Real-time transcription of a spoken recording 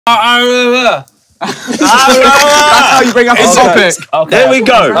That's how you bring up a topic. Okay. There we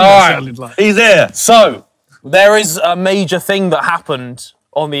go. All right. He's there. So, there is a major thing that happened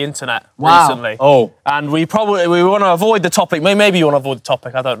on the internet recently. Oh. And we want to avoid the topic. Maybe you want to avoid the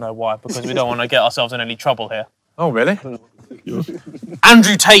topic. I don't know why, because we don't want to get ourselves in any trouble here. Oh, really?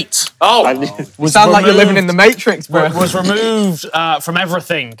 Andrew Tate. You sound like you're living in the Matrix, bro. Was removed from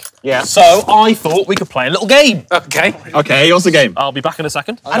everything. Yeah. So I thought we could play a little game. Okay. Okay, what's the game? I'll be back in a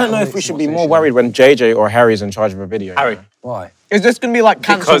second. I don't know if we should be more worried when JJ or Harry's in charge of a video. Harry. Why? Is this going to be like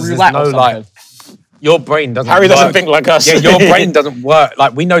cancel roulette or something? Your brain doesn't Harry work. doesn't think like us. Yeah, your brain doesn't work.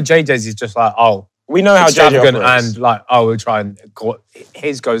 Like, we know JJ's is just like, oh. We know how JJ extravagant operates. and like, oh, we'll try and go.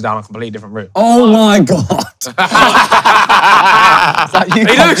 His goes down a completely different route. Oh my god. He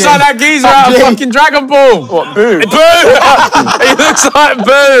looks like that geezer out of fucking Dragon Ball. What, Boo? Boo! He looks like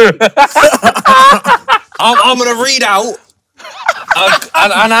Boo. I'm going to read out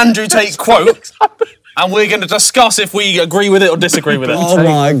an Andrew Tate quote, and we're going to discuss if we agree with it or disagree with it. Oh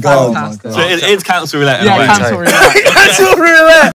my god. So it's cancel roulette. Yeah, cancel roulette. Cancel roulette.